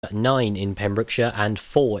9 in Pembrokeshire and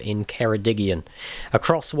 4 in Ceredigion.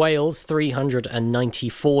 Across Wales,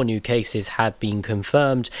 394 new cases had been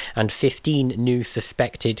confirmed and 15 new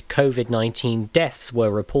suspected COVID-19 deaths were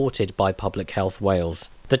reported by Public Health Wales.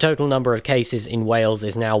 The total number of cases in Wales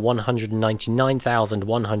is now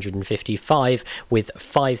 199,155, with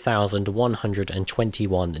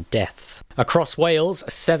 5,121 deaths. Across Wales,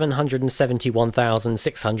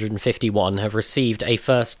 771,651 have received a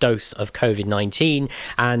first dose of COVID-19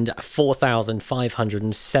 and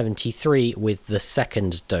 4,573 with the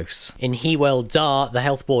second dose. In Hywel Dda, the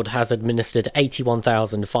Health Board has administered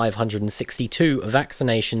 81,562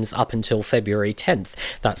 vaccinations up until February 10th.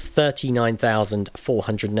 That's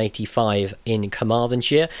 39,485 in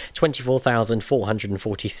Carmarthenshire,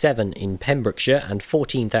 24,447 in Pembrokeshire and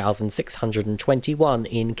 14,621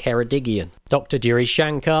 in Ceredigion. Dr Dhuri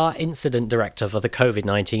Shankar, Incident Director for the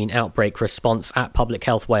COVID-19 outbreak response at Public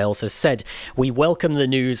Health Wales, has said, "We welcome the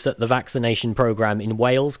news that the vaccination programme in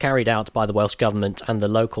Wales, carried out by the Welsh Government and the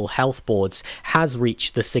local health boards, has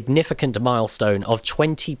reached the significant milestone of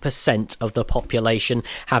 20% of the population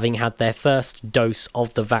having had their first dose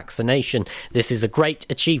of the vaccination. This is a great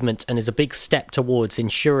achievement and is a big step towards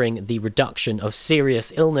ensuring the reduction of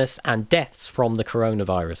serious illness and deaths from the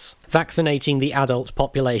coronavirus." Vaccinating the adult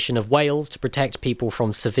population of Wales to protect people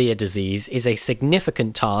from severe disease is a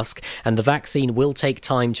significant task, and the vaccine will take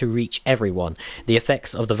time to reach everyone. The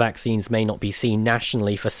effects of the vaccines may not be seen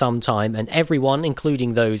nationally for some time, and everyone,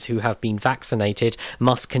 including those who have been vaccinated,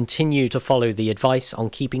 must continue to follow the advice on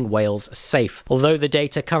keeping Wales safe. Although the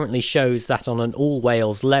data currently shows that on an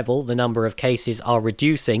all-Wales level, the number of cases are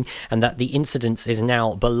reducing and that the incidence is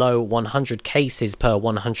now below 100 cases per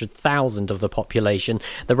 100,000 of the population,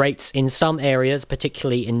 the rates in some areas,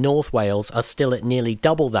 particularly in North Wales, are still at nearly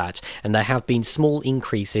double that, and there have been small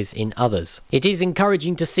increases in others. It is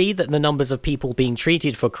encouraging to see that the numbers of people being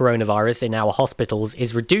treated for coronavirus in our hospitals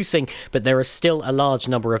is reducing, but there are still a large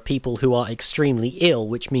number of people who are extremely ill,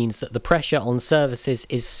 which means that the pressure on services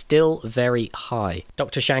is still very high.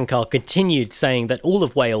 Dr Shankar continued, saying that all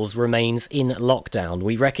of Wales remains in lockdown.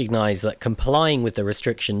 We recognise that complying with the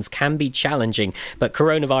restrictions can be challenging, but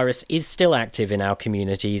coronavirus is still active in our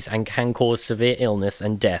communities and can cause severe illness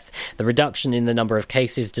and death. The reduction in the number of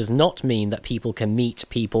cases does not mean that people can meet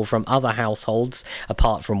people from other households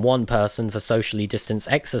apart from one person for socially distanced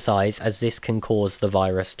exercise, as this can cause the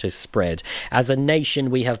virus to spread. As a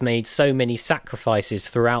nation, we have made so many sacrifices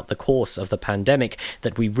throughout the course of the pandemic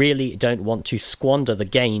that we really don't want to squander the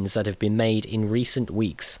gains that have been made in recent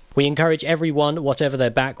weeks. We encourage everyone, whatever their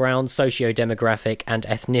background, socio-demographic and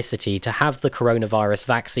ethnicity, to have the coronavirus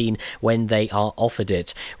vaccine when they are offered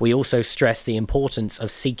it. We also stress the importance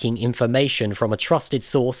of seeking information from a trusted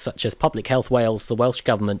source such as Public Health Wales, the Welsh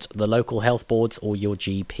Government, the local health boards or your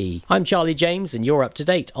GP. I'm Charlie James and you're up to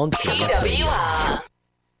date on PWR.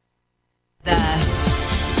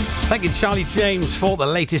 Thank you, Charlie James, for the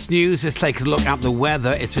latest news. Let's take a look at the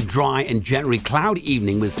weather. It's a dry and generally cloudy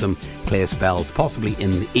evening with some clear spells, possibly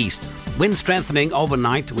in the east. Wind strengthening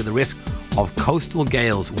overnight with the risk of coastal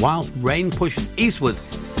gales, whilst rain pushes eastwards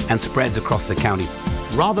and spreads across the county.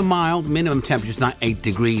 Rather mild, minimum temperatures now 8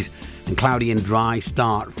 degrees, and cloudy and dry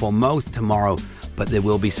start for most tomorrow, but there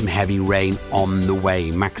will be some heavy rain on the way.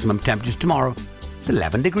 Maximum temperatures tomorrow is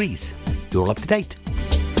 11 degrees. You're all up to date.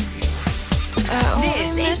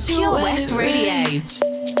 This is Pure West Radio.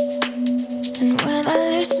 And when I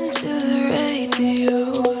listen to the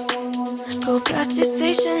radio, go past your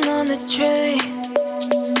station on the train,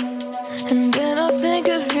 and then I'll think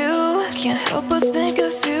of you. I can't help but think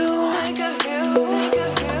of you.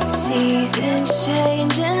 Seasons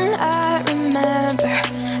change and I remember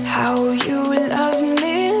how you loved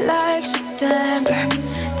me like September.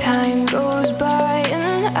 Time goes by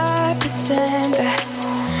and I pretend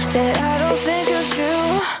that I don't think of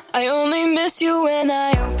you. I only miss you when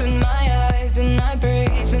I open my eyes and I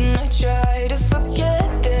breathe and I try to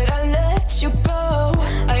forget that I let you go.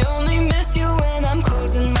 I only miss you when I'm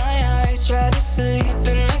closing my eyes, try to sleep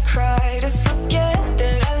and I cry to forget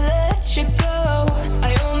that I let you go.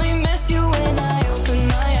 I only miss you when I open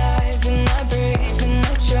my eyes and I breathe and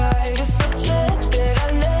I try to forget that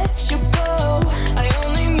I let you go. I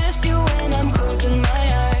only miss you when I'm closing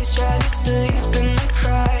my eyes, try to sleep and I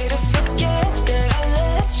cry to forget that I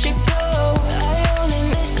let you go. I only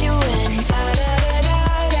miss you when da da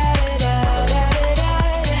da da da da.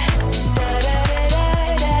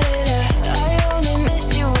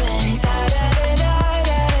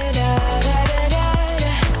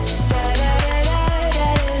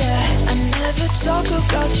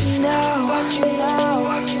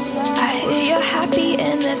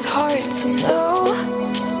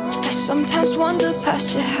 wander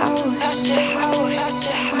past your house.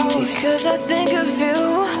 Because I think of you,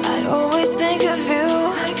 I always think of you.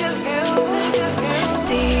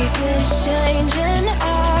 Seasons change and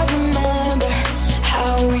I remember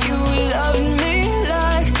how you loved me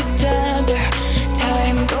like September.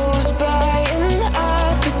 Time goes by and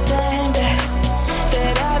I pretend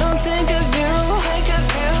that I don't think of you.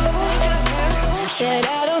 That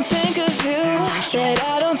I don't think of you. That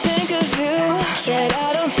I don't think of you. That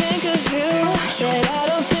I don't think of you. That I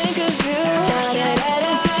don't think of you. That I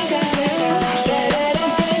don't think of you. That I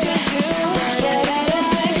don't think of you. That I don't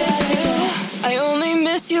think of you. I only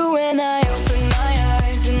miss you when I open my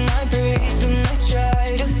eyes and I breathe and I try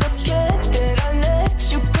to forget that I let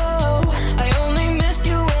you go. I only miss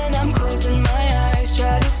you when I'm closing my eyes,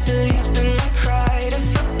 try to sleep and I cry to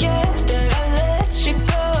forget that I let you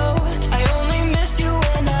go. I only miss you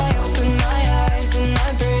when I open my eyes and I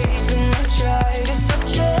breathe and I try to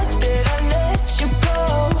forget that I let you go.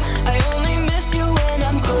 I only miss you when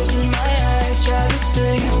I'm closing my eyes, try to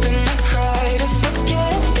sleep and I cry to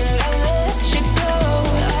forget that I let you go.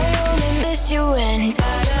 I only miss you when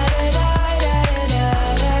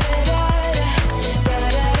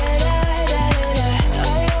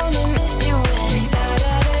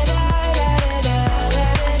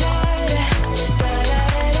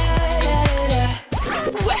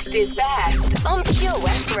West is best on Pure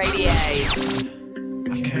West Radio.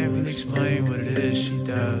 I can't really explain what it is she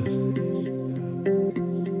does.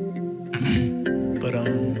 But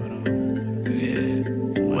yeah,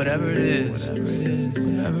 whatever it is,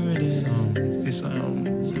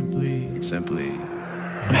 it's simply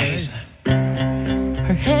amazing.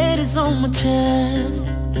 Her head is on my chest,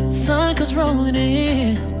 the sun comes rolling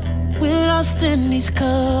in. We're lost in these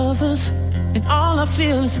covers, and all I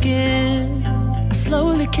feel is skin. I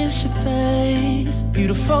slowly kiss your face,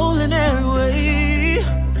 beautiful in every way.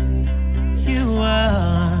 You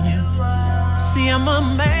are. See, I'm a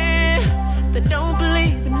man that don't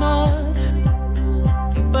believe in much,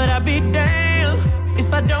 but I'd be damned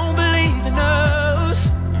if I don't believe in us.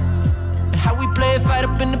 And how we play a fight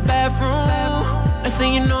up in the bathroom. Next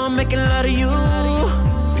thing you know, I'm making love to you.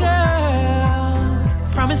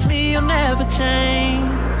 Girl, promise me you'll never change.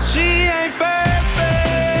 She ain't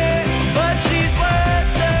perfect, but she's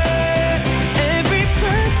worth it. Every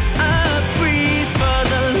breath I breathe for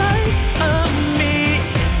the life of me.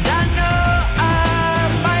 And I know I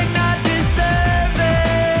might not deserve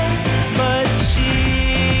it, but she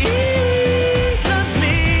loves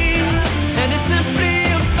me, and it's simply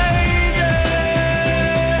amazing.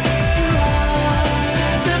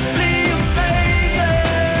 Simply amazing.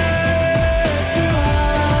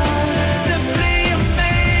 Simply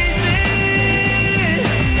amazing.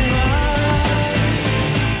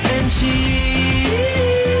 And she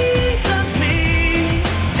loves me,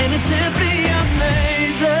 and it's simply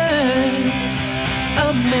amazing.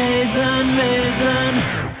 Amazing, amazing.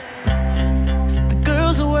 The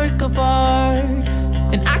girl's a work of art,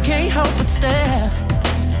 and I can't help but stare.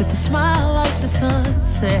 With a smile like the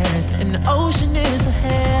sunset, and the ocean is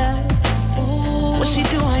ahead. Ooh, what she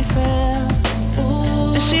do ain't fair.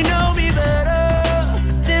 Ooh, and she know me better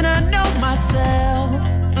than I know myself.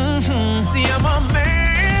 See, I'm a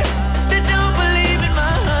man that don't believe in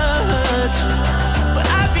much, but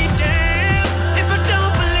I'd be damned if I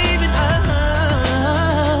don't believe in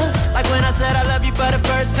us. Like when I said I love you for the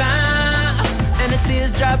first time, and the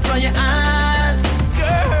tears drop from your eyes.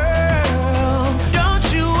 Girl, don't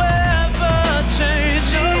you ever change.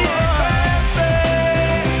 She ain't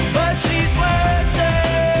perfect, but she's worth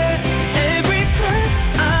it. Every breath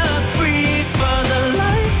I breathe for the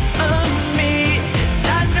life of me. And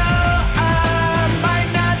I know I might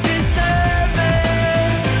not deserve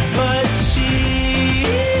it, but she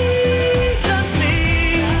loves me,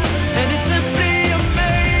 and it's simply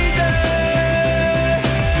amazing.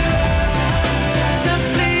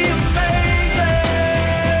 Simply amazing.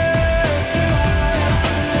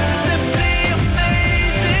 Simply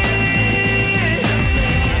amazing.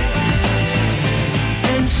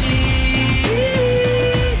 And she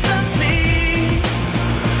loves me.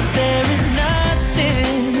 There is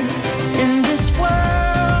nothing in this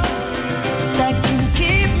world that can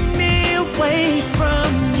keep me away from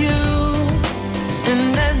you, and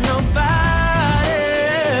there's nobody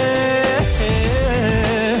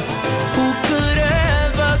who could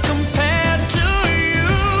ever compare to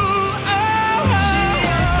you. Oh,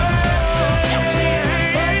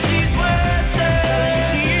 she's worth it.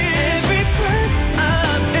 Every breath I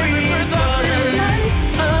breathe for the life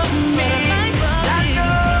of me. I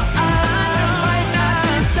know I might not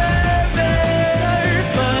deserve it,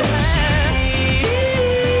 but she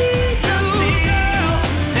loves me,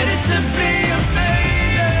 and it's simply amazing.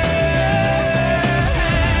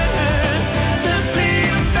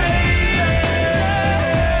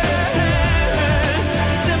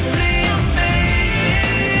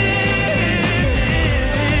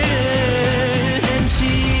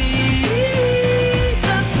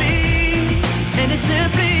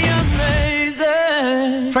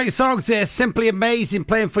 favourite songs there, Simply Amazing,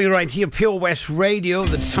 playing for you right here, Pure West Radio.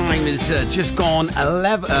 The time is just gone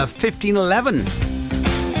 15:11.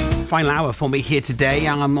 Final hour for me here today.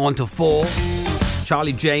 I'm on till 4.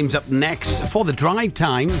 Charlie James up next for the drive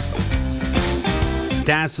time.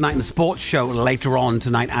 Daz tonight in the sports show later on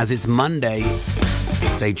tonight as it's Monday.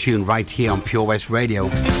 Stay tuned right here on Pure West Radio.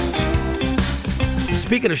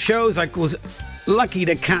 Speaking of shows, I was lucky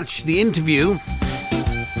to catch the interview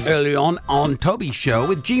earlier on Toby's show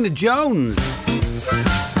with Gina Jones.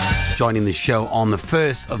 Joining the show on the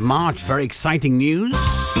 1st of March. Very exciting news.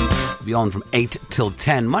 We'll be on from 8 till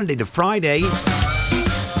 10, Monday to Friday.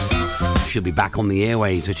 She'll be back on the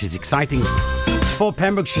airways, which is exciting for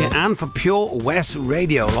Pembrokeshire and for Pure West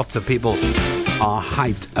Radio. Lots of people are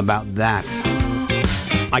hyped about that.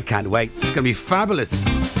 I can't wait. It's going to be fabulous.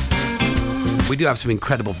 We do have some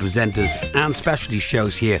incredible presenters and specialty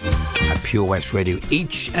shows here at Pure West Radio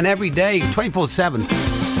each and every day, 24/7,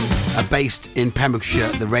 based in Pembrokeshire,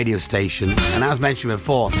 the radio station. And as mentioned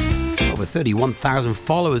before, over 31,000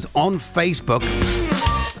 followers on Facebook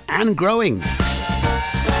and growing.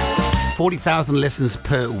 40,000 listens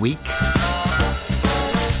per week.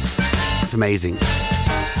 It's amazing.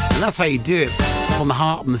 And that's how you do it. From the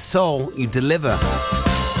heart and the soul, you deliver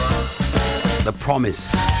the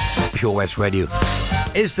promise. Pure West Radio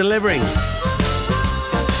is delivering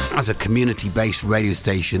as a community-based radio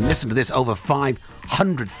station. Listen to this, over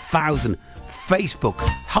 500,000 Facebook,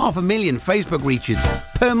 500,000 Facebook reaches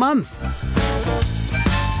per month.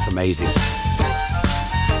 It's amazing.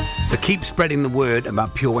 So keep spreading the word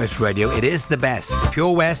about Pure West Radio. It is the best.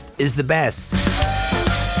 Pure West is the best.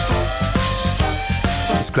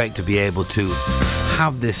 It's great to be able to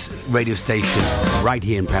have this radio station right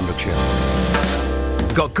here in Pembrokeshire.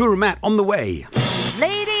 Got Guru Matt on the way.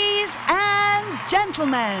 Ladies and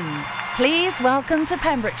gentlemen, please welcome to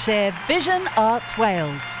Pembrokeshire Vision Arts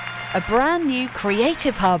Wales, a brand new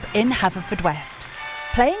creative hub in Haverfordwest.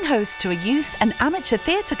 Playing host to a youth and amateur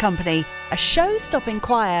theatre company, a show-stopping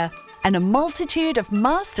choir, and a multitude of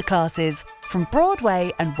masterclasses from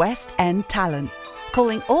Broadway and West End talent.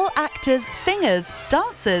 Calling all actors, singers,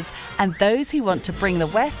 dancers, and those who want to bring the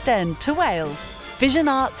West End to Wales. Vision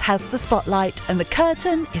Arts has the spotlight and the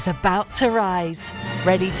curtain is about to rise.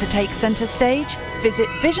 Ready to take centre stage? Visit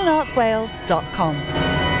visionartswales.com.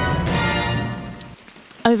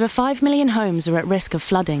 Over 5 million homes are at risk of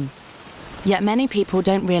flooding, yet many people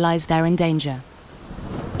don't realise they're in danger.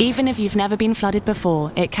 Even if you've never been flooded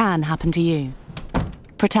before, it can happen to you.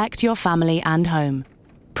 Protect your family and home.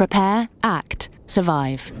 Prepare, act,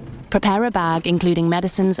 survive. Prepare a bag including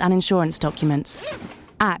medicines and insurance documents.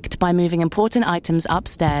 Act by moving important items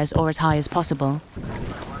upstairs or as high as possible.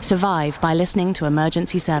 Survive by listening to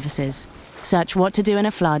emergency services. Search what to do in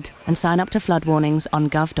a flood and sign up to flood warnings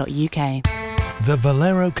on gov.uk. The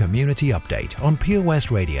Valero Community Update on Pure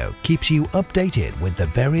West Radio keeps you updated with the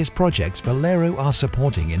various projects Valero are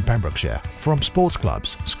supporting in Pembrokeshire, from sports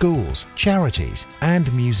clubs, schools, charities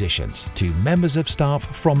and musicians to members of staff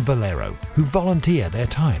from Valero who volunteer their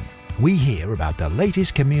time. We hear about the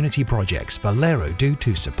latest community projects Valero do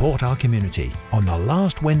to support our community on the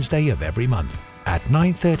last Wednesday of every month at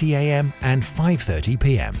 9:30 a.m. and 5:30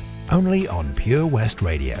 p.m. only on Pure West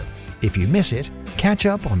Radio. If you miss it, catch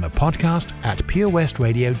up on the podcast at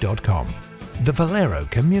purewestradio.com. The Valero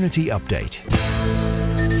Community Update.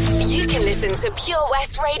 You can listen to Pure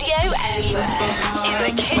West Radio anywhere. In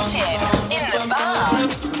the kitchen, in the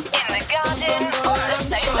bath, in the garden, on the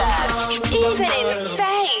sofa, even in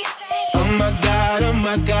space. Oh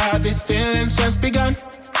my God, these feelings just begun.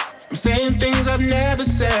 I'm saying things I've never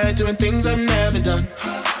said, doing things I've never done.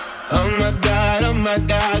 Oh my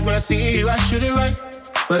God, when I see you I shoot it right.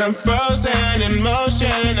 But I'm frozen in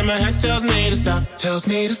motion and my head tells me to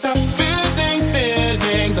stop. Feeling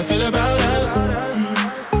feelings I feel about us.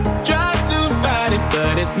 Try to fight it,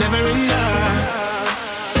 but it's never enough.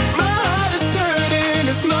 My heart is hurting,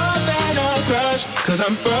 it's more than a crush. Cause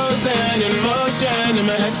I'm frozen in motion and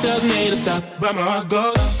my head tells me to stop. But my heart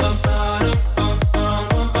goes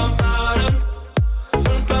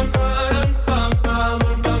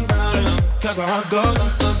cause my heart goes.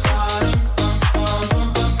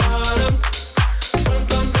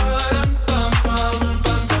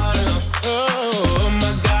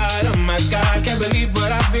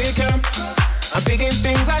 I'm thinking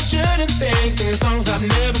things I shouldn't think, singing songs I've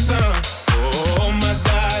never sung. Oh my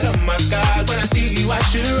God, when I see you I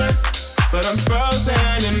should run. But I'm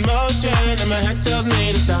frozen in motion and my head tells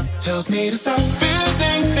me to stop.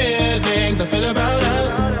 Feeling feelings I feel about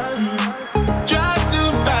us. Try to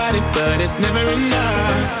fight it, but it's never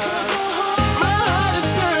enough. My heart is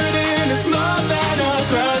hurting, it's more than a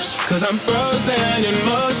crush. Cause I'm I'm frozen in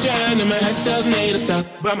motion, and my head tells me to stop,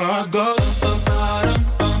 but my heart goes.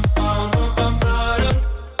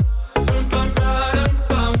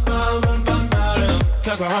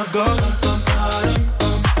 Cause my heart goes.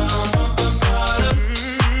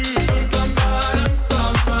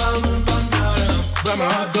 But my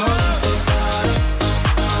heart goes.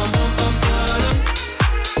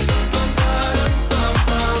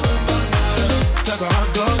 Cause my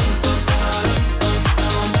heart goes.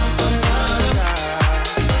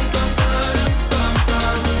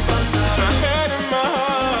 My head and my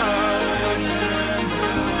heart.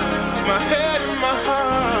 My head and my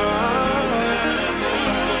heart.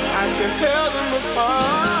 I can tell them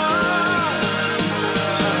apart.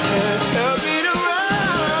 Tell me to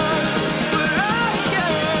run, but I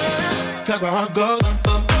can't. Cause my heart goes.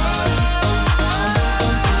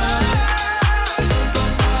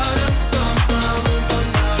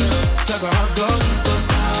 Cause my heart goes.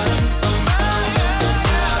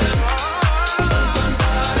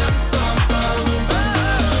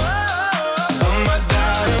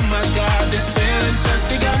 Oh my God, this feeling's just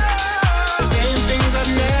begun. Saying things I've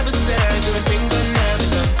never said, doing things I've never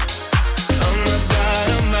done. Oh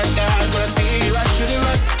my God, when I see you I should've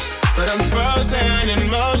run. But I'm frozen in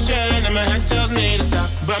motion, and my head tells me to stop,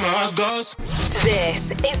 but my heart goes.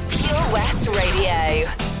 This is Pure West Radio.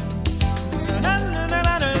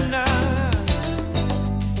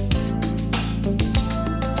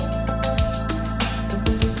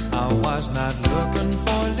 I was not looking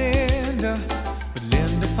for Linda, but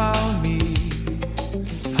Linda found me,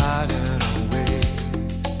 hiding away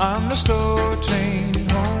on the slow train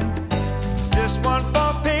home. Is this one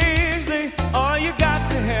for Paisley, or you got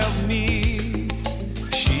to help me?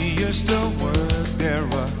 She used to work there a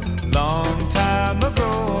long time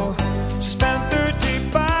ago. She spent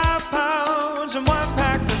 35 pounds and one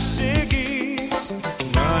pack of ciggies,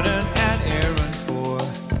 running an errand for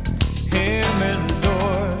him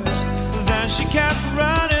indoors. Then she kept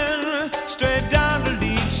running straight down to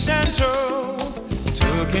Leeds Central,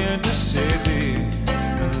 took into city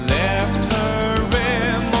and left her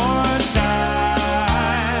remorse.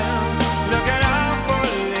 I'm looking out for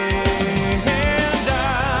Linda.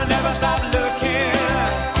 Never stop looking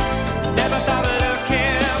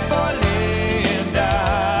for Linda.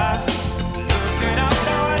 Looking out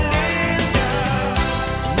for Linda.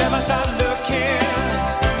 Never stop looking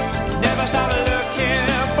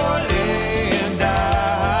for Linda.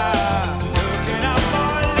 Looking out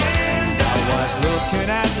for Linda. I was looking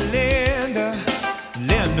at Linda.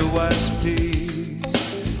 Linda was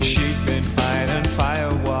pleased. She'd been fighting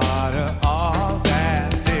fire water all that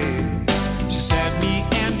day. She said me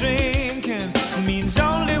and drinking means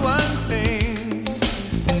only one thing.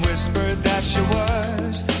 Whispered that she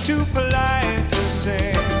was too polite to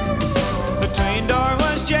say. The train door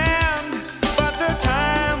was jammed, but the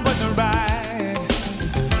time wasn't right.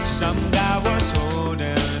 Some guy was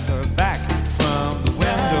holding her back from the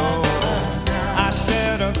window. I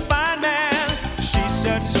said, a fine man. She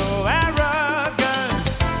said, so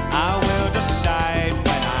arrogant. I will decide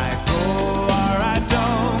when I go or I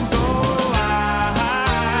don't go.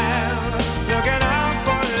 I'm looking out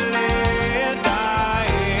for Linda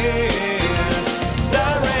in the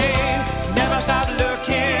rain. Never stop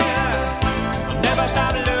looking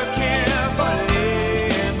for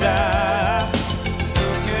Linda.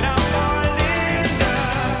 Looking out for Linda.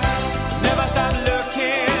 Never stop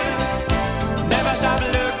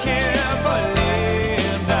looking for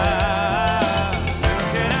Linda.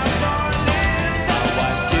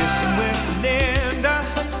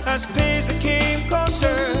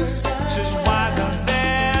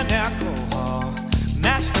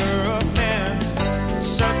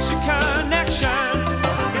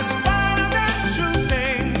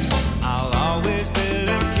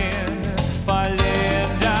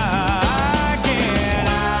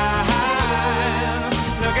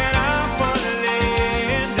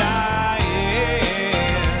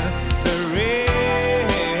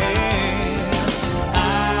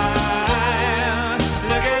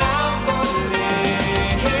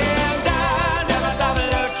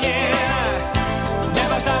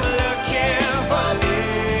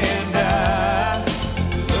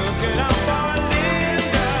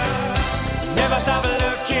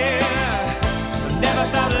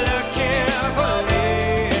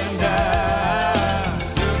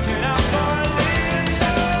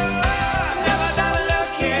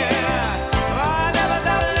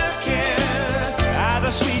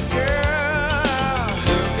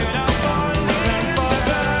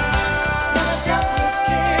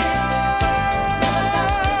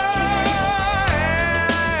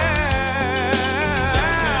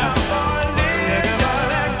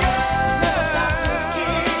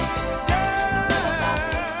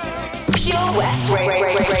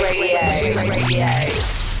 Radio.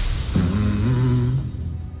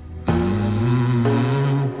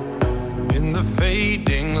 In the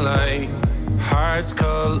fading light, hearts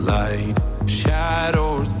collide.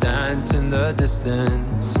 Shadows dance in the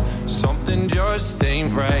distance. Something just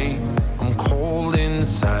ain't right. I'm cold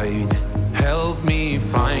inside. Help me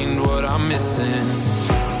find what I'm missing.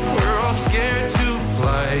 We're all scared to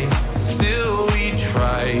fly, still we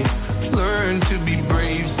try. Learn to be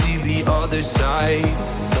brave, see the other side.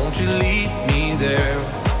 Won't you lead me there?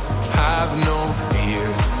 Have no fear.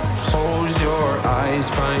 Close your eyes,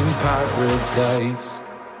 find paradise.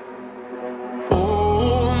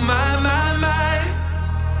 Oh my, my, my.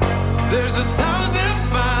 There's 1,000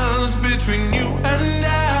 miles between you and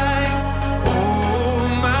I. Oh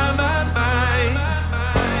my, my, my.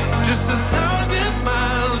 Just 1,000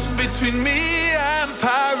 miles between me and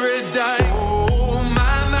paradise. Oh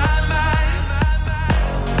my, my, my.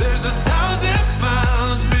 There's 1,000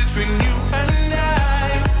 miles between you and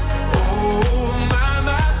I. Oh my,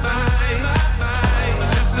 my, my.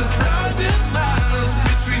 Just 1,000 miles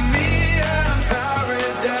between me and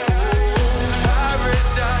paradise.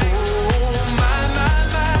 Paradise. Oh my, my,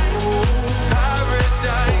 my.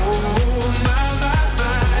 Paradise. Oh my, my,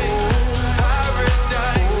 my.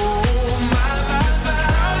 Paradise. Oh my, my, my.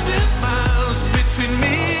 1,000 miles between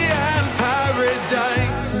me and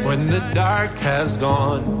paradise. When the dark has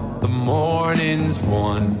gone, the morning's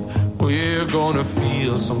won. We're gonna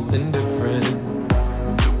feel something different.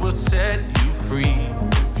 It will set you free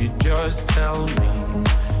if you just tell me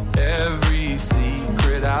every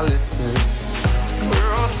secret. I listen.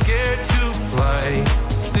 We're all scared to fly,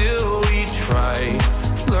 still we try.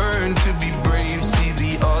 Learn to be brave, see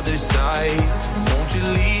the other side. Won't you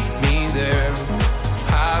lead me there?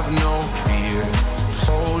 Have no fear.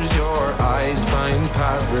 Close your eyes, find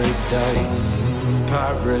paradise.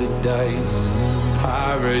 Paradise,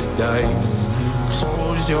 paradise.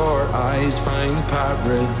 Close your eyes, find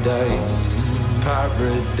paradise.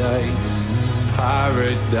 Paradise,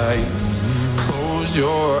 paradise. Close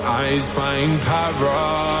your eyes, find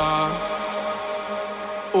para.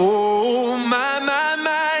 Oh my, my,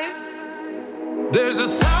 my. There's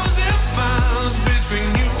 1,000 miles between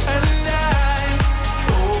you and I.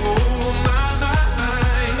 Oh my, my,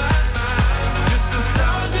 my. Just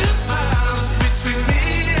 1,000 miles between me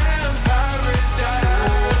and paradise.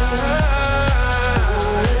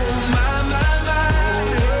 Oh my, my, my.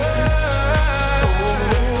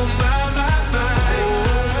 Oh my, my, my.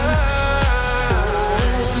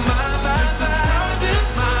 Oh my, my, 1,000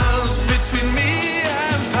 miles between me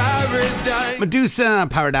and paradise. Medusa,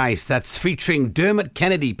 Paradise. That's featuring Dermot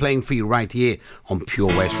Kennedy playing for you right here on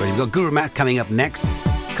Pure West Radio. We've got Guru Matt coming up next.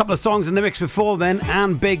 A couple of songs in the mix before then,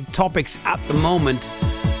 and big topics at the moment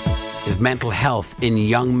is mental health in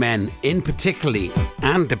young men in particularly,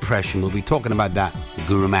 and depression. We'll be talking about that with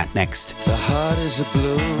Guru Matt next. The heart is a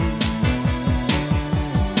balloon,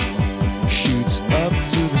 shoots up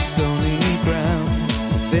through the stony ground,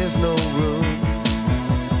 but there's no room,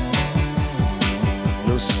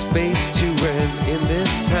 no space to rent in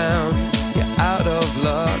this town. You're out of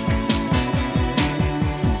luck,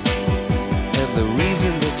 and the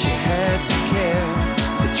reason that you had to care,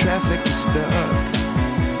 the traffic is stuck,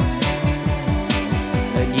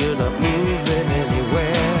 and you're not moving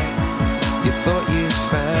anywhere. You thought you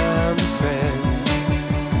found a friend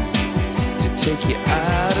to take you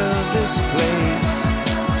out of this place,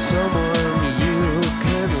 someone you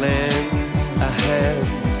could lend a hand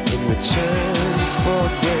in return for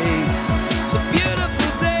grace. It's a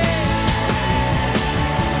beautiful day.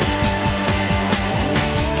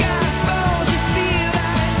 Sky falls, you feel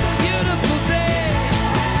like it's a beautiful day.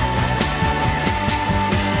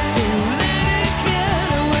 To let it get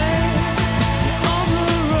away on the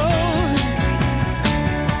road,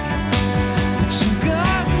 but you've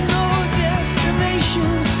got no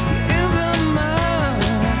destination. You're in the mud,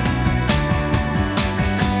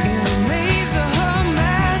 in a maze of her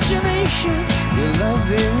imagination. Your love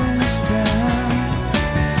is down,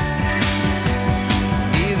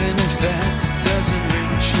 even if that doesn't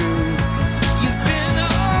ring true. You've been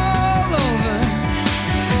all over,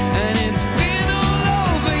 and it's been all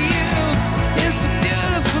over you. It's a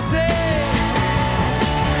beautiful day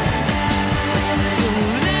to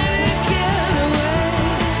let it get away.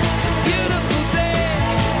 It's a beautiful day.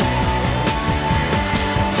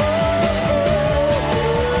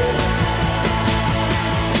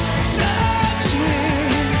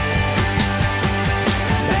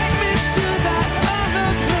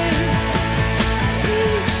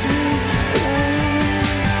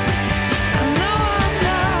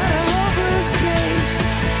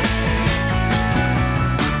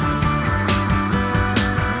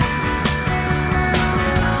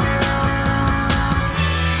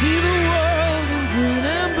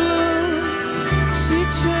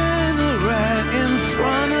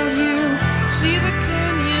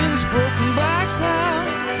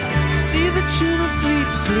 tuna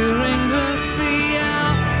fleets clearing the sea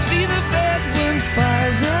out. See the bedroom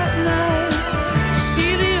fires at night.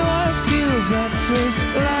 See the oil fields at first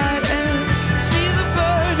light. And see the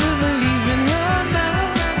bird with a leaf in her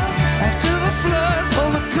mouth. After the flood,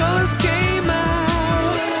 all the colors came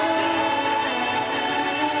out.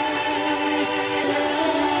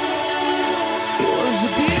 It was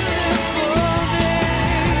a beautiful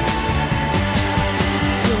day.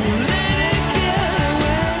 Don't let it get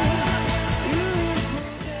away.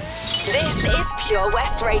 This is Pure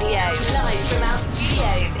West Radio, live from our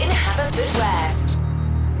studios in Haverfordwest.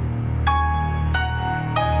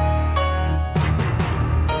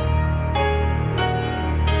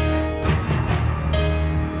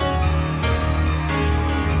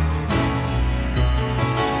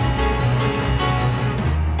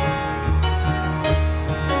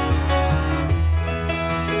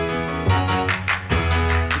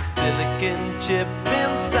 Chip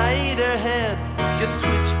inside her head gets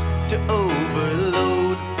switched to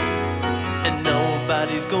overload, and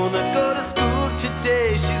nobody's gonna go to school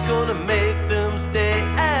today. She's gonna make them stay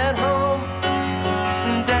at home.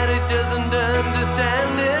 Daddy doesn't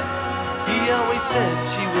understand it. He always said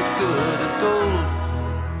she was good as gold,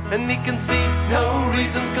 and he can see no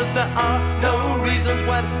reasons, 'cause there are no reasons.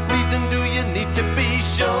 What reason do you need to be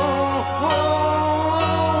shown?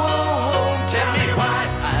 Tell me why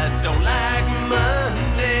I don't like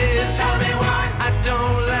Mondays. Tell me why I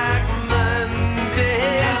don't like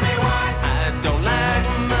Mondays. Tell me why I don't like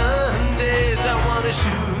Mondays. I wanna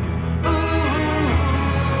shoot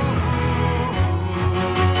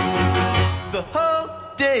the whole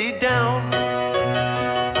day down.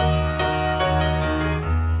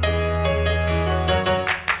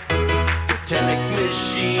 The telex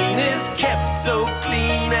machine is kept so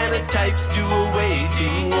clean, and it types to a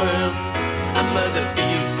waging world. A mother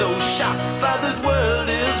feels so shocked, father's world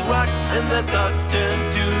is rocked, and their thoughts turn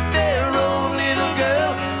to their own little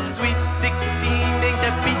girl. Sweet 16 ain't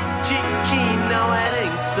that peachy keen. Now it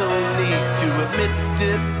ain't so neat to admit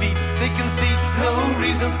defeat. They can see no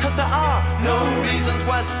reasons, 'cause there are no reasons.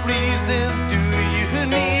 What reasons do you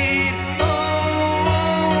need? Oh,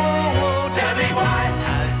 tell me why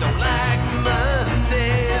I don't like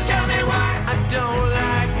Mondays. Tell me why I don't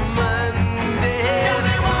like Mondays. Tell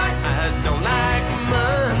me why I don't like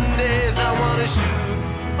Mondays. I wanna shoot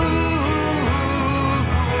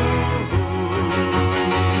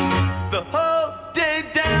the whole day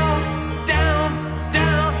down, down,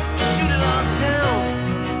 down. Shoot it all down.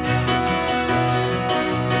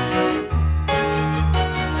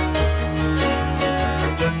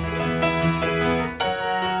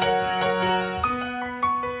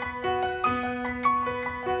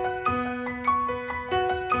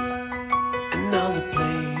 And all the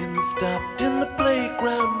playing stopped in the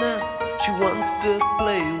playground now. She wants to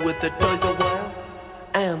play with the toys a while.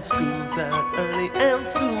 And school's out early, and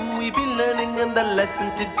soon we be learning. And the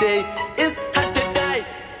lesson today is how to die.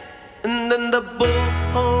 And then the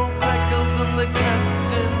bullhorn crackles, and the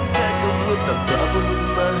captain tackles with the problems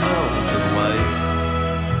in the house and wife.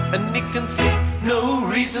 And he can see no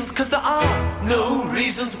reasons, 'cause there are no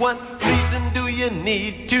reasons. What reason do you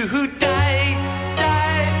need to die?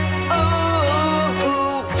 Die,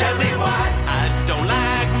 oh, tell me why I don't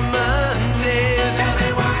like Mondays. Tell me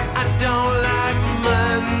why I don't like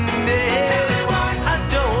Mondays. Tell me why I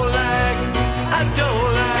don't like, I don't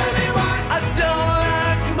like. Tell me why I don't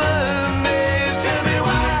like Mondays. Tell me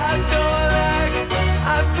why I don't like,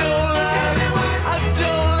 I don't like. Tell me why I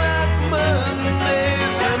don't like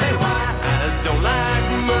Mondays. Tell me why I don't like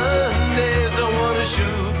Mondays. I wanna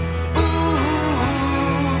shoot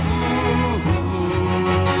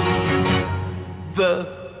the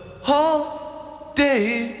whole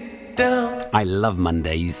day down. I love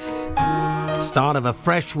Mondays. Start of a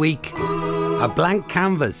fresh week, a blank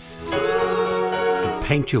canvas.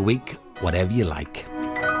 Paint your week whatever you like.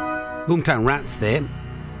 Boomtown Rats there.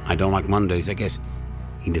 I don't like Mondays. I guess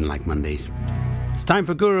he didn't like Mondays. It's time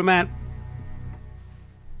for Guru Matt.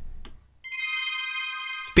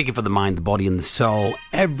 Speaking for the mind, the body and the soul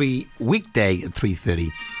every weekday at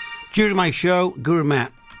 3:30. During my show, Guru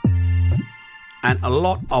Matt. And a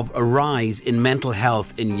lot of a rise in mental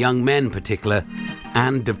health in young men in particular,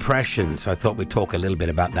 and depression. So I thought we'd talk a little bit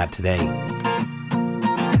about that today.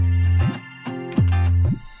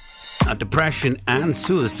 Now, depression and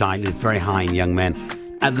suicide is very high in young men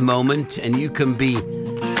at the moment, and you can be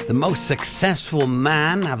the most successful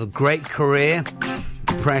man, have a great career.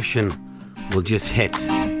 Depression will just hit.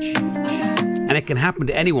 And it can happen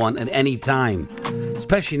to anyone at any time,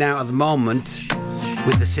 especially now at the moment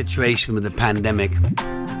with the situation with the pandemic.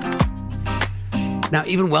 Now,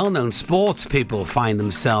 even well-known sports people find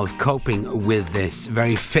themselves coping with this.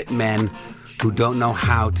 Very fit men who don't know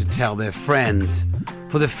how to tell their friends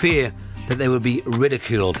for the fear that they will be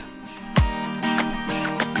ridiculed.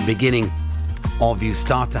 The beginning of you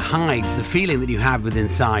start to hide the feeling that you have within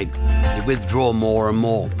inside. You withdraw more and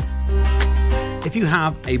more. If you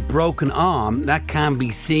have a broken arm, that can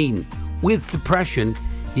be seen. With depression,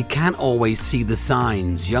 you can't always see the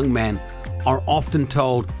signs. Young men are often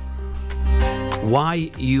told why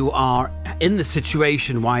you are in the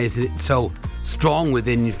situation, why is it so strong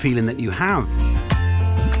within you feeling that you have.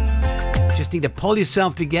 You just need to pull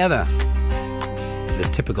yourself together. The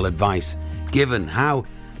typical advice given, how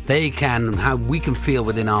they can and how we can feel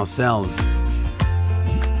within ourselves.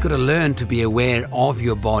 You've got to learn to be aware of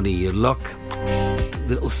your body, your look,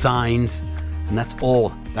 little signs, and that's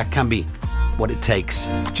all. That can be what it takes.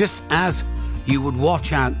 Just as you would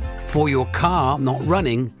watch out for your car not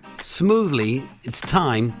running smoothly, it's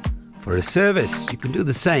time for a service. You can do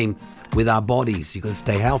the same with our bodies. You've got to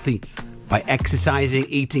stay healthy by exercising,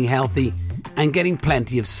 eating healthy, and getting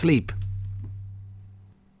plenty of sleep.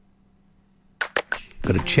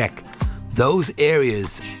 Got to check those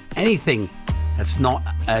areas. Anything that's not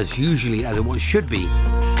as usually as it should be,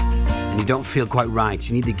 and you don't feel quite right,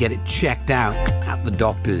 you need to get it checked out at the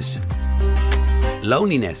doctors.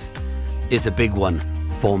 Loneliness is a big one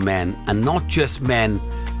for men, and not just men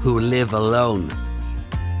who live alone.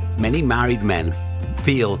 Many married men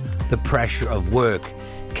feel the pressure of work,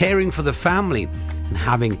 caring for the family, and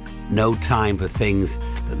having no time for things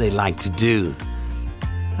that they like to do.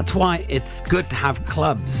 That's why it's good to have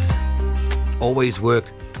clubs. Always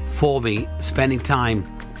worked for me, spending time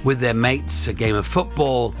with their mates, a game of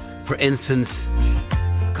football, for instance,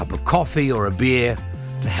 a cup of coffee or a beer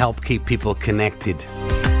to help keep people connected.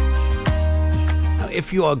 Now,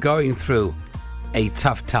 if you are going through a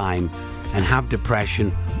tough time and have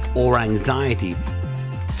depression or anxiety,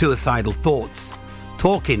 suicidal thoughts,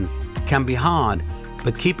 talking can be hard,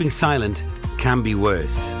 but keeping silent can be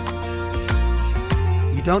worse.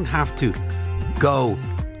 You don't have to go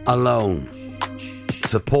alone.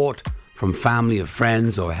 Support from family or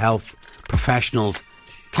friends or health professionals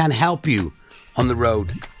can help you on the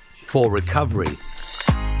road for recovery.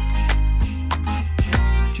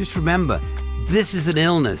 Just remember, this is an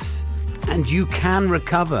illness and you can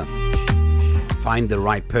recover. Find the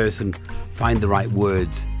right person, find the right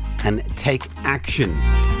words, and take action.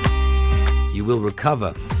 You will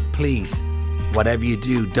recover. Please, whatever you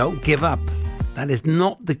do, don't give up. That is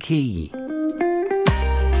not the key.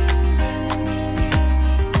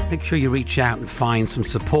 Make sure you reach out and find some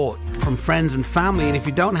support from friends and family. And if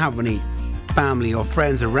you don't have any family or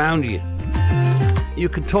friends around you, you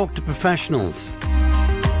can talk to professionals.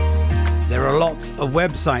 There are lots of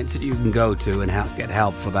websites that you can go to and get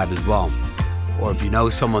help for that as well. Or if you know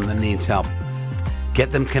someone that needs help,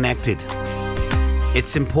 get them connected.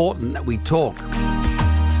 It's important that we talk,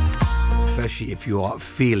 especially if you are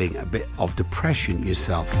feeling a bit of depression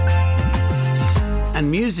yourself. And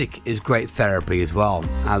music is great therapy as well.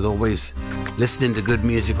 As always, listening to good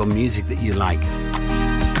music or music that you like.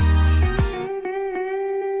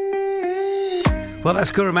 Well,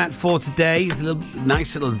 that's Guru Matt for today. A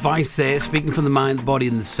nice little advice there, speaking from the mind, the body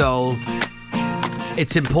and the soul.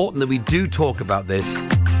 It's important that we do talk about this,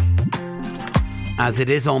 as it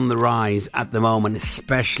is on the rise at the moment,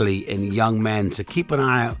 especially in young men. So keep an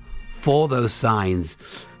eye out for those signs,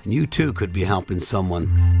 and you too could be helping someone.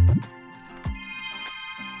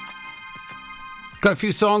 Got a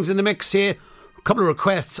few songs in the mix here, a couple of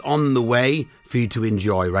requests on the way for you to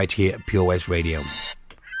enjoy right here at Pure West Radio.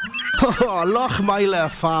 Oh, Lochmeyler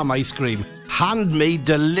Farm Ice Cream. Handmade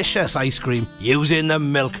delicious ice cream using the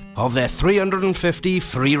milk of their 350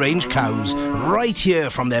 free-range cows right here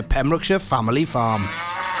from their Pembrokeshire family farm.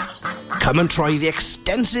 Come and try the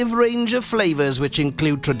extensive range of flavours which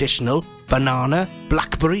include traditional, banana,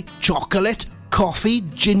 blackberry, chocolate, coffee,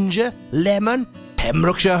 ginger, lemon,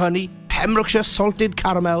 Pembrokeshire honey, Pembrokeshire salted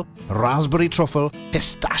caramel, raspberry truffle,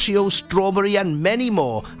 pistachio, strawberry and many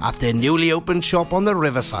more at their newly opened shop on the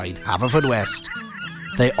Riverside, Haverfordwest.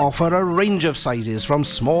 They offer a range of sizes from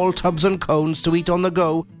small tubs and cones to eat on the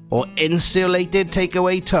go or insulated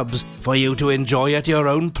takeaway tubs for you to enjoy at your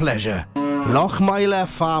own pleasure. Lochmeyler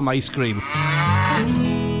Farm Ice Cream.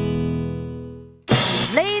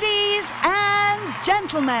 Ladies and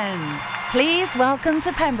gentlemen, please welcome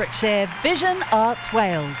to Pembrokeshire Vision Arts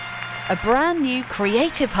Wales, a brand new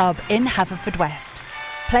creative hub in Haverfordwest,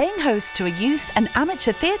 playing host to a youth and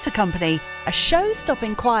amateur theatre company, a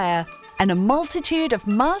show-stopping choir, and a multitude of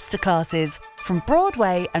masterclasses from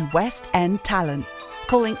Broadway and West End talent.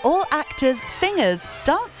 calling all actors, singers,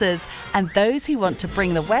 dancers and those who want to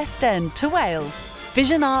bring the West End to Wales.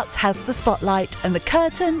 Vision Arts has the spotlight and the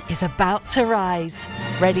curtain is about to rise.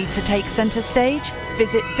 Ready to take centre stage?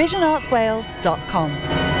 Visit visionartswales.com.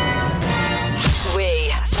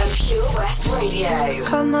 We are Pure West Radio.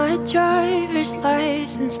 Got my driver's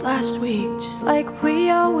license last week, just like we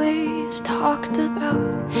always talked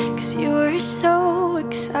about. Cause you were so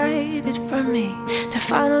excited for me to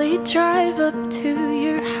finally drive up to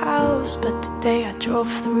your house. But today I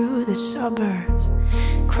drove through the suburbs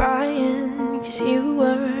crying cause you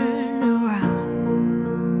weren't around.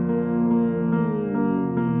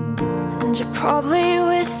 And you're probably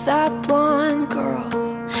with that blonde girl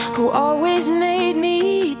who always made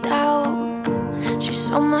me doubt. She's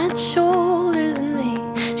so much older than me,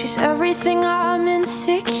 she's everything I'm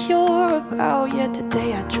insecure about. Yet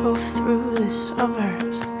today I drove through the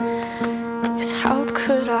suburbs, cause how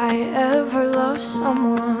could I ever love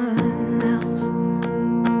someone else?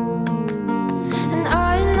 And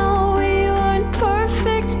I know we weren't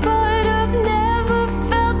perfect, but I've never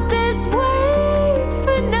felt this way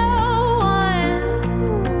for no one.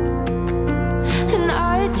 And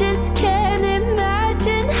I just can't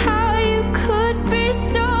imagine how you could be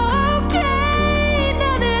so okay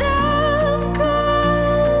now that I'm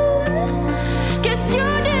gone. Guess you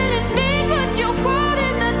didn't mean what you wrote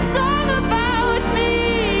in that song about me.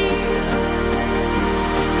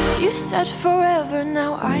 Cause you said forever,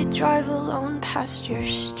 now I drive alone past your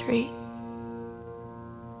street.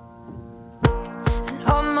 And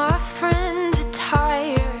all my friends are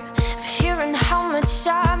tired of hearing how much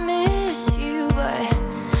I miss you, but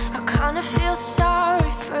I kinda feel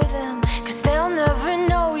sorry for them, cause they'll never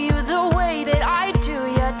know you the way that I do.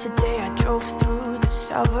 Yet today I drove through the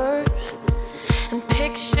suburbs and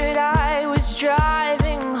pictured I was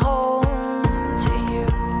driving home to you.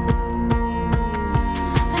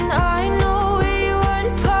 And I know we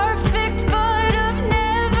weren't perfect, but I've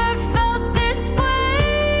never felt this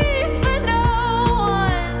way for no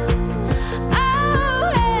one. Oh,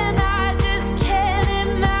 and I just can't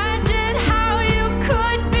imagine how you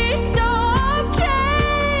could be so okay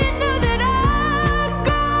now that I'm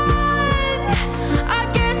gone. I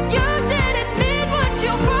guess you didn't mean what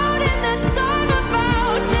you wrote in that song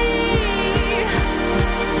about me.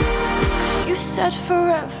 Cause you said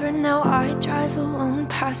forever, now I drive alone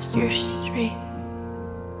past your street.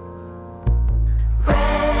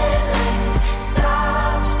 Red lights,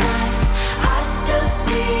 stop signs, I still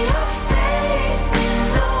see your face in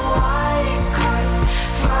the white cars,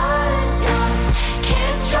 front yards.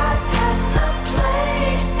 Can't drive past the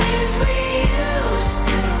places we used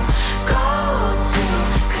to go to,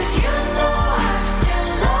 cause you know I still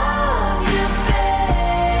love you,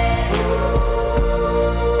 babe.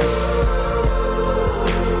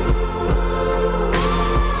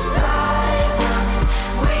 Sidewalks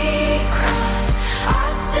we crossed, I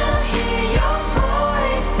still hear your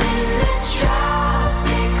voice in the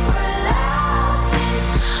traffic. We're laughing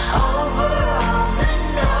over all the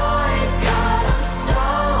noise. God, I'm so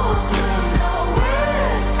blue, no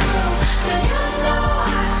we're through, but you know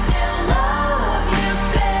I still love you,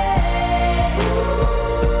 babe.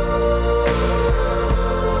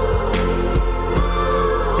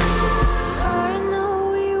 I know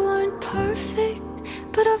we weren't perfect,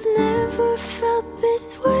 but I've never felt this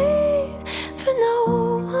way for no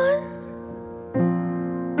one.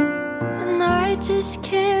 And I just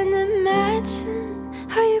can't imagine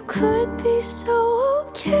how you could be so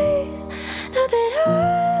okay now that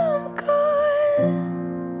I'm gone.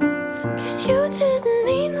 Cause you didn't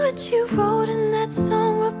mean what you wrote in that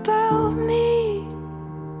song about me.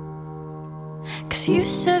 Cause you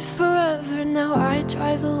said forever, now I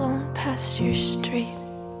drive alone past your street.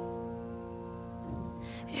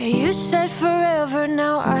 Yeah, you said forever,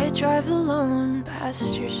 now I drive alone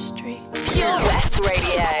past your street. Pure West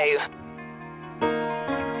Radio.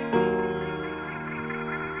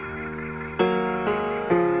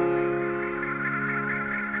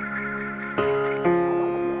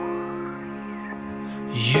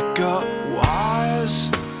 You got wires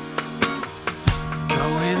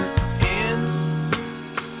going in.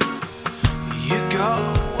 You got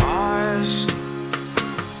wires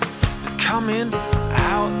coming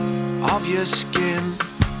out of your skin.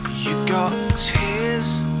 You got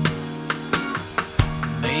tears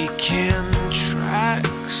making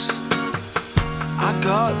tracks. I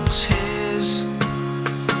got tears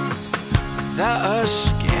that are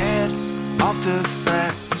scared of the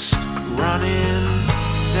facts, running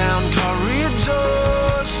down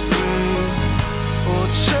corridors through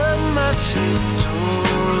automatic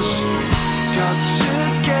doors. Got to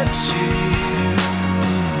get to you,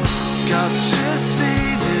 got to see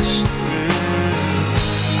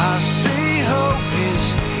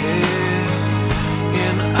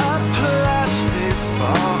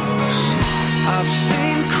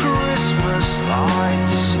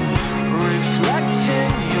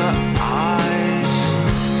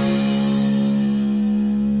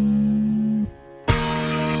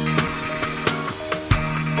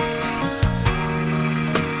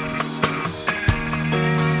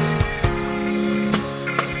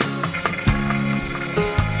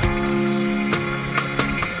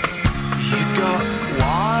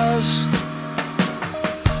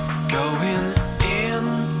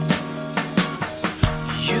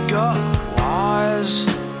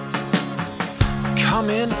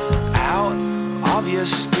coming out of your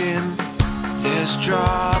skin. There's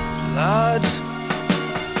drop blood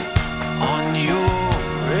on your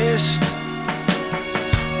wrist.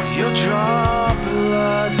 You'll drop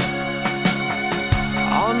blood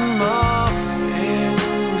on my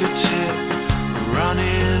fingertip,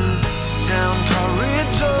 running down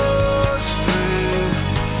corridors through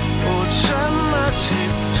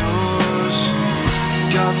automatic doors.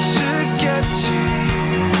 Got to get to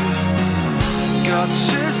you, got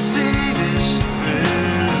to see this through.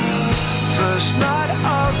 First night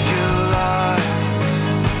of your life,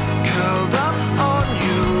 curled up on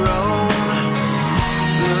your own,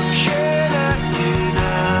 looking at you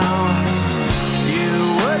now, you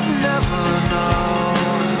would never know.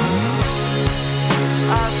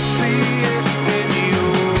 I see it in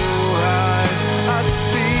your eyes, I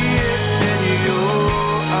see it in your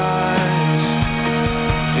eyes.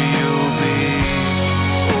 You'll be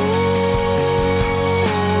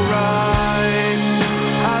alright.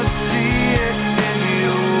 I see it in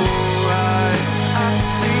your eyes, I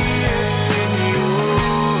see it in your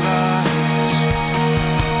eyes.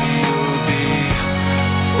 You'll be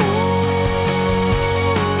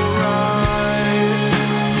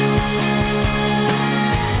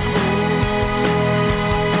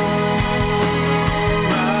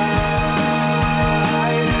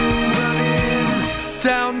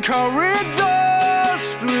down corridors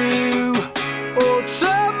through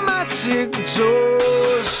automatic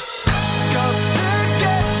doors. Got to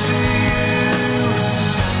get to you,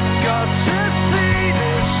 got to see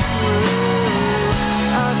this through.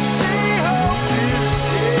 I see hope is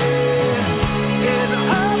here in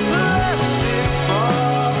a plastic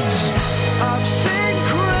box. I've seen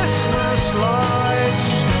Christmas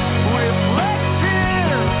lights reflecting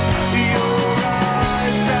your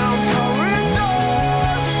eyes. Down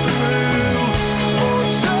corridors through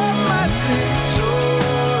automatic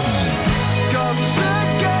doors. Got to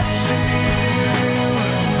get to you,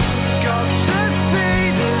 got to see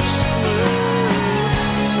this through.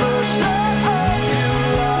 First night of your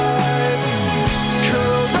life,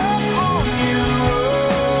 curled up on your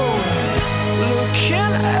own,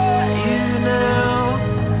 looking at you now,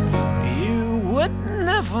 you would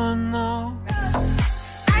never know.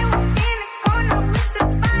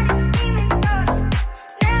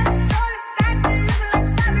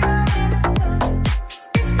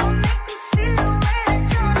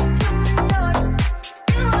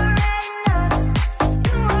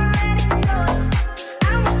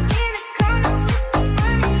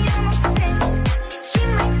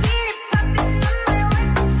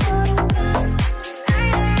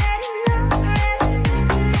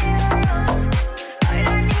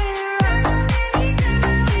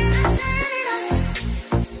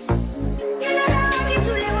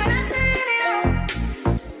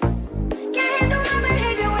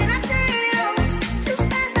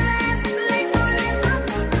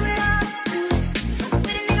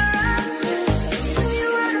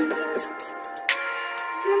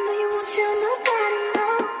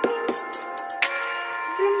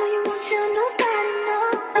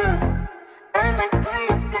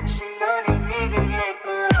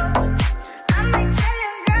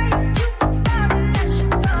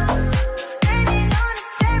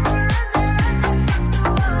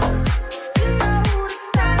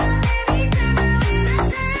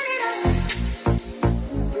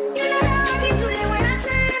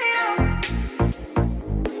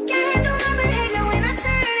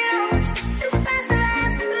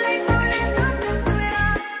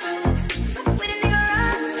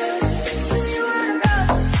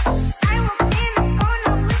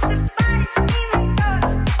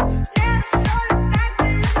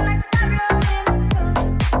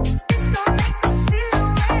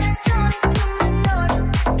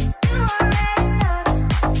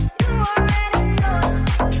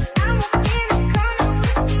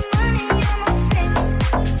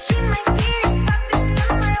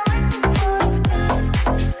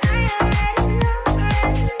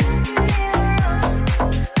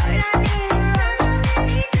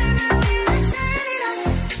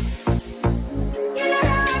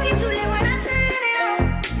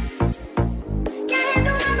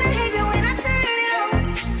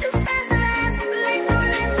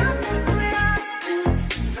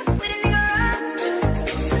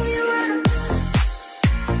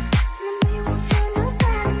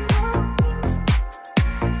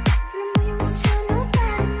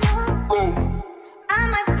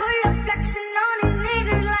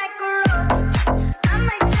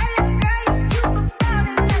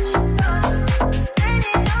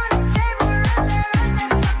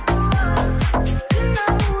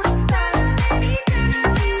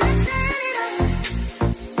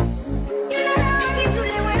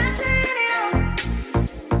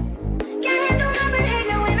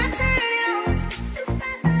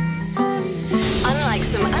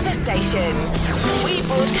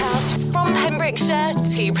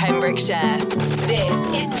 to Pembrokeshire. This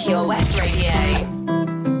is Pure West Radio.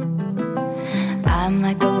 I'm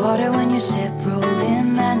like the water when your ship rolled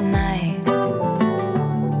in that night.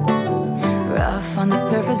 Rough on the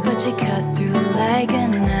surface, but you cut through like a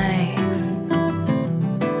knife.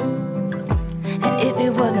 And if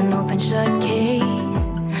it was an open shut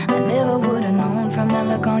case, I never would have known from the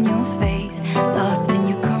look on your face. Lost in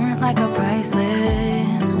your current like a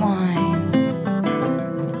priceless wine.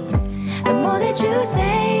 The more that you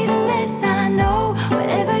say, the less I know.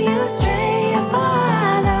 Wherever you stray, I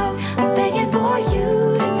follow. I'm begging for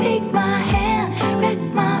you to take my hand, wreck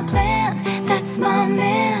my plans, that's my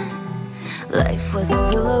man. Life was a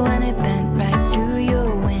willow and it bent right to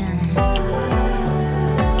your wind.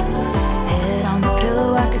 Head on the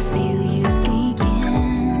pillow, I could feel you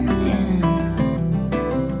sneaking in.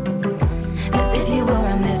 As if you were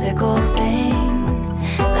a mythical thing,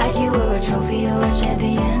 like you were a trophy or a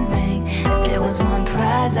champion ring. If there was one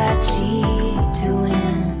prize I'd cheat to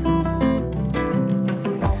win.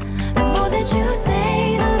 The more that you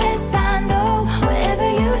say, the less I know. Wherever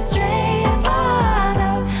you stray, I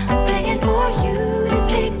follow. I'm begging for you to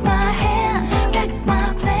take my hand, wreck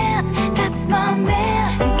my plans, that's my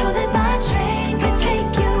man. You know that my train could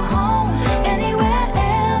take you home. Anywhere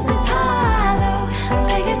else is hollow. I'm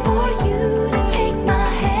begging for you to take my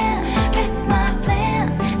hand, wreck my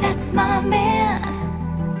plans, that's my man.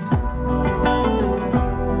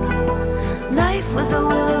 Life was a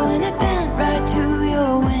willow and it bent right to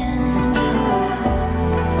your wind.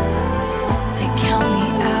 They count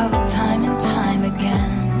me out time and time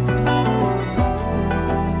again.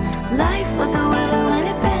 Life was a willow and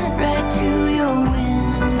it bent right to your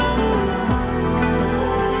wind.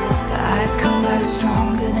 But I come back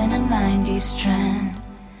stronger than a 90s trend.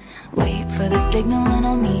 Wait for the signal and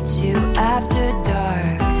I'll meet you after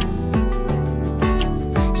dark.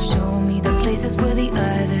 Show me the places where the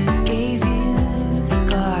others gave you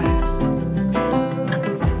scars.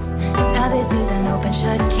 Now this is an open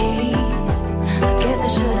shut case. I guess I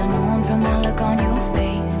should have known from the look on your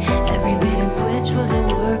face. Every bait and switch was a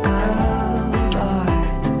work of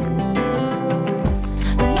art.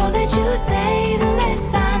 The more that you say, the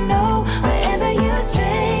less I know. Wherever you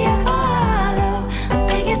stray, I follow. I'm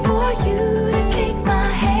begging for you to take my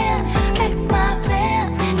hand, wreck my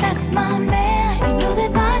plans, that's my man. You know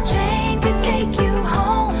that my train could take you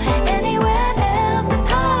home. Anywhere else is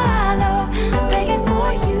hollow. I'm begging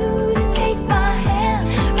for you to take my hand,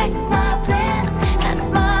 wreck my plans, that's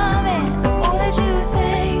my man. The more that you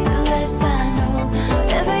say, the less I know.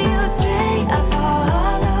 Wherever you stray, I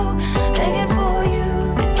follow. Begging for you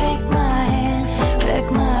to take my hand, wreck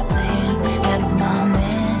my plans, that's my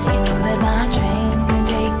man. You know that my train can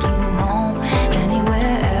take you home.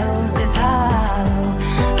 Anywhere else is hollow.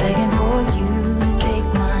 Begging for you to take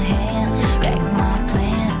my hand, wreck my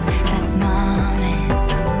plans, that's my man.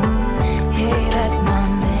 Hey, that's my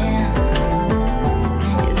man.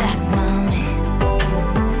 Yeah, that's my man.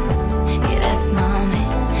 Yeah, that's my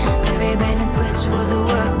man. Every bait and switch was a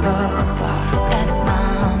work of art. That's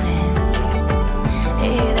my man.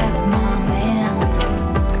 Hey, that's my man.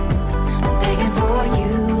 Begging for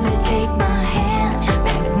you to take my hand,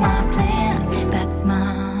 wreck my plans, that's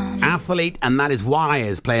my man. Athlete, and that is why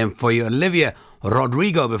is playing for you. Olivia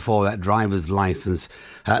Rodrigo before that, driver's license.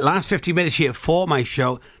 Last 50 minutes here for my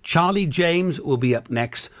show. Charlie James will be up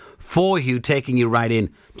next for you, taking you right in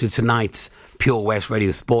to tonight's Pure West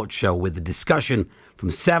Radio Sports Show with the discussion from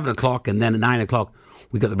 7 o'clock, and then at 9 o'clock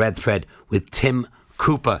we got the Red Thread with Tim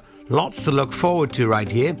Cooper. Lots to look forward to right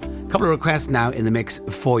here. A couple of requests now in the mix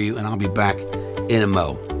for you, and I'll be back in a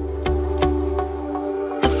mo.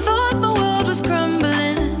 I thought my world was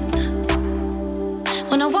crumbling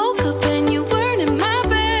when I woke up and you weren't in my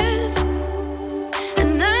bed,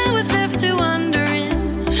 and I was left to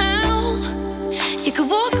wondering how you could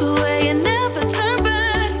walk away and never turn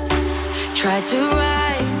back. Tried to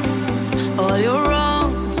right all your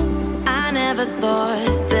wrongs. I never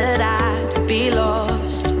thought that I'd be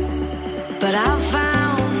lost, but I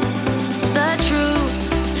found the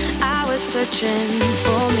truth. I was searching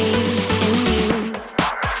for me in you.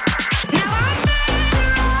 Now I'm better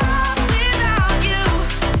off without you,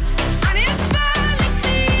 and it's finally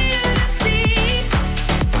clear to see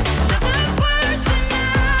that the person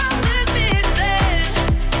I was missing,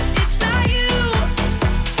 it's not you,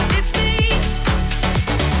 it's me.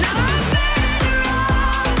 Now I'm better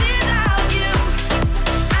off without you,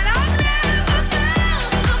 and I've never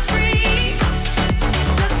felt so free.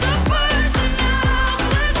 'Cause the person I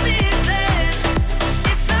was missing,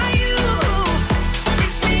 it's not you.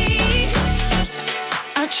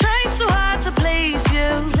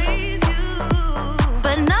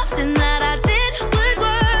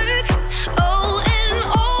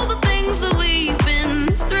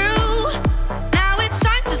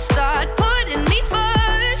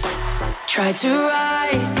 tried to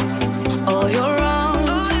right all your wrongs.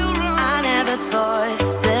 I never thought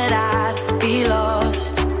that I'd be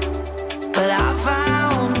lost, but I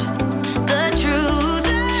found the truth.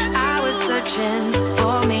 I was searching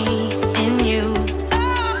for me in you.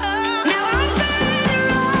 Now I'm better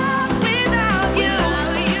off without you,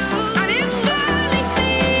 and it's finally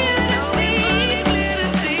clear to see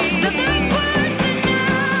that the person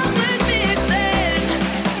I was missing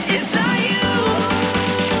is not you,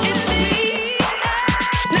 it's me.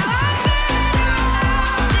 Now I'm better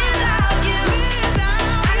off without you,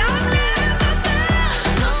 and I've never felt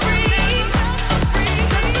so free.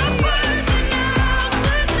 'Cause the person I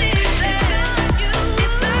was missing,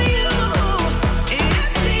 it's not you,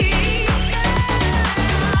 it's me.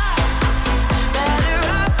 Better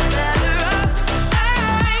up, better up, I'm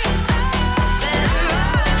better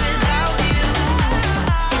up without you.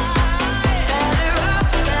 Better up,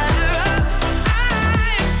 I'm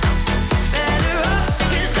better up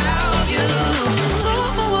without you.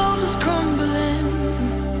 Thought my world was crumbling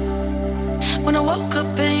when I woke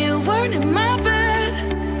up and you weren't in my bed,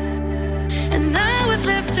 and I was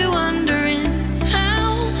left to wondering how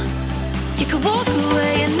you could walk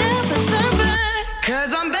away and never turn back.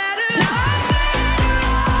 'Cause I'm better off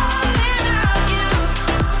without you,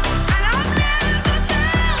 and I've never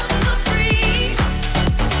felt so free.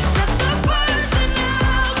 'Cause the person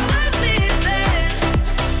I was missing,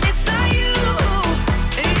 it's not you,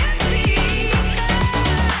 it's me.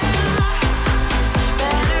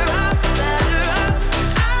 Better up,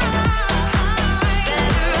 I'm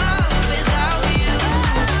better up without you.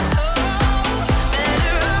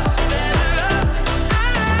 Better up, I'm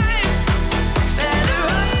better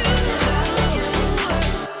up.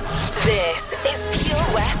 This is Pure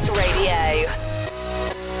West Radio.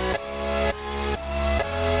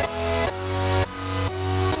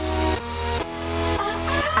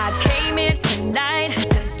 I came here tonight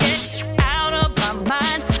to get you out of my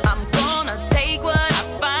mind. I'm gonna take what I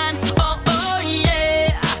find. Oh, oh yeah.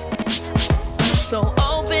 So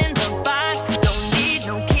open the box. Don't need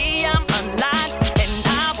no key. I'm unlocked, and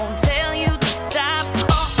I won't tell you to stop.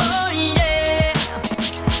 Oh, oh yeah.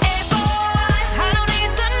 Hey boy, I don't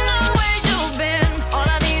need to know where you've been. All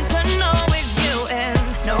I need to know is you, and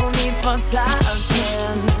no need for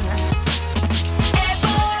talking. Hey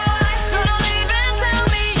boy, so don't even tell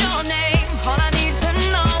me your name. All I need to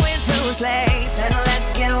know is whose place, and let's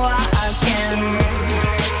get walking.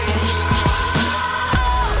 All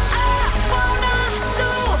I wanna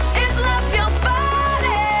do is love your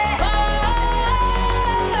body.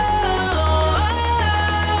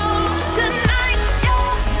 Tonight's your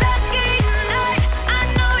lucky night. I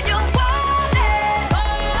know you want it.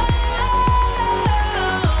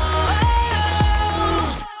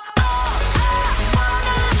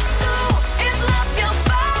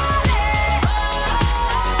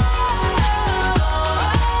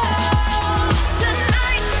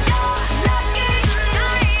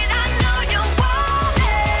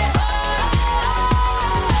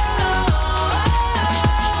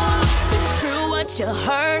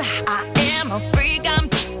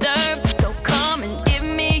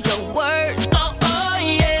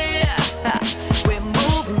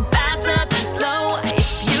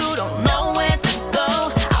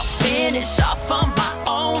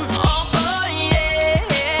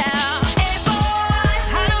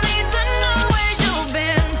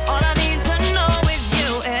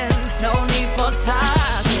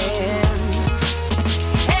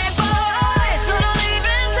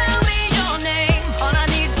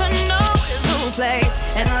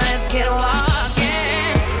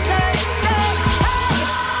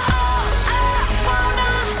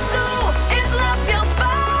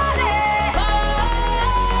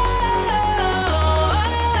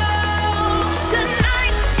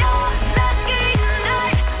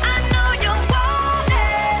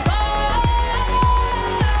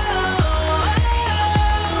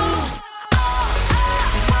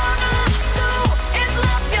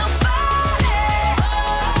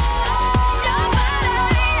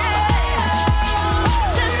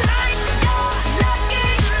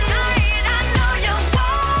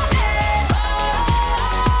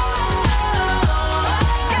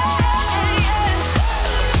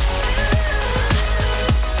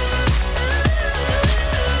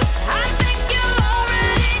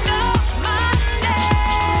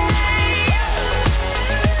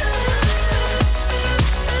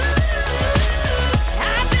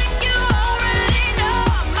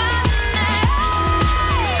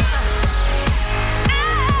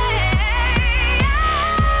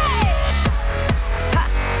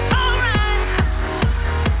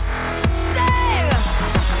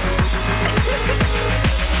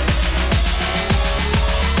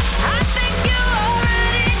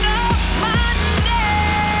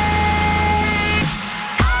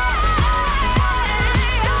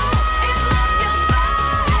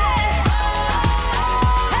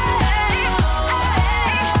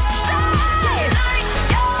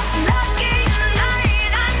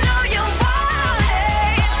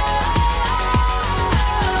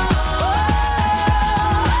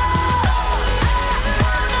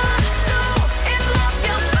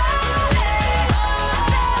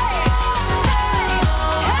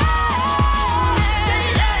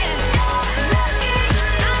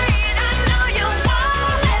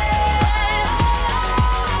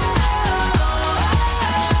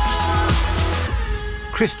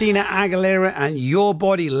 Christina Aguilera and Your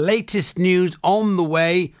Body. Latest news on the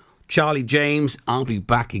way. Charlie James, I'll be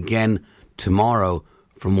back again tomorrow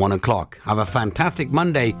from 1 o'clock. Have a fantastic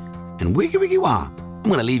Monday. And wiggy wiggy wah, I'm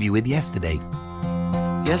going to leave you with Yesterday.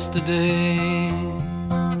 Yesterday,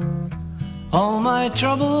 all my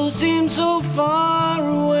troubles seem so far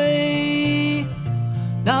away.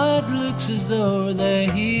 Now it looks as though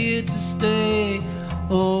they're here to stay.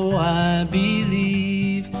 Oh, I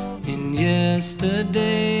believe in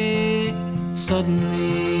yesterday.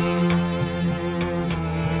 Suddenly,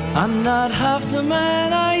 I'm not half the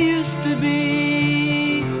man I used to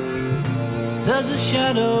be. There's a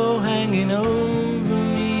shadow hanging over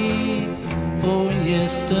me. Oh,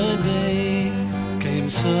 yesterday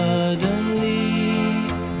came suddenly.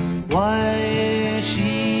 Why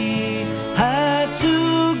she had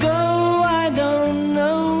to go, I don't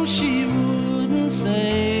know. She wouldn't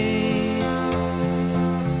say.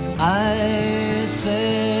 I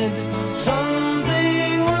said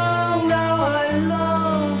something wrong, now I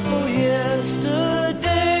long for yesterday.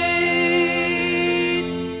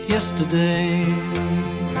 Yesterday,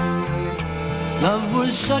 love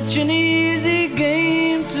was such an easy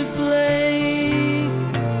game to play.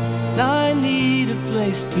 Now I need a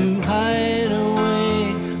place to hide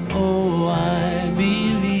away. Oh, I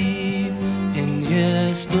believe in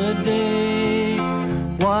yesterday.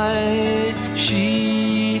 Why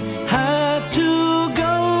she had to go,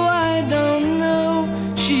 I don't know.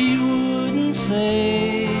 She wouldn't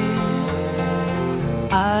say.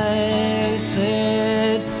 I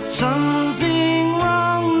said something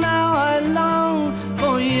wrong, now I long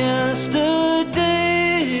for yesterday.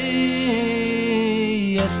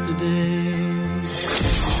 Yesterday.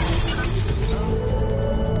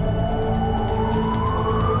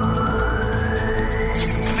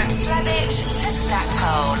 From Slevich to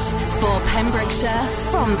Stackpole. For Pembrokeshire,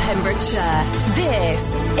 from Pembrokeshire, this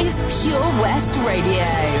is Pure West Radio.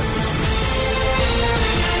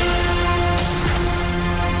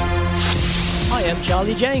 I am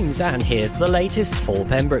Charlie James, and here's the latest for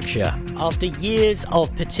Pembrokeshire. After years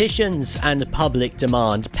of petitions and public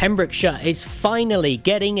demand, Pembrokeshire is finally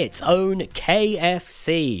getting its own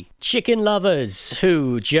KFC. Chicken lovers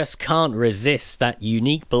who just can't resist that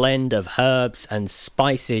unique blend of herbs and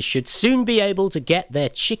spices should soon be able to get their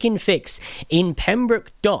chicken fix in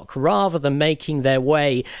Pembroke Dock rather than making their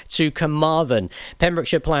way to Carmarthen.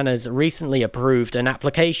 Pembrokeshire planners recently approved an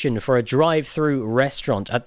application for a drive-through restaurant at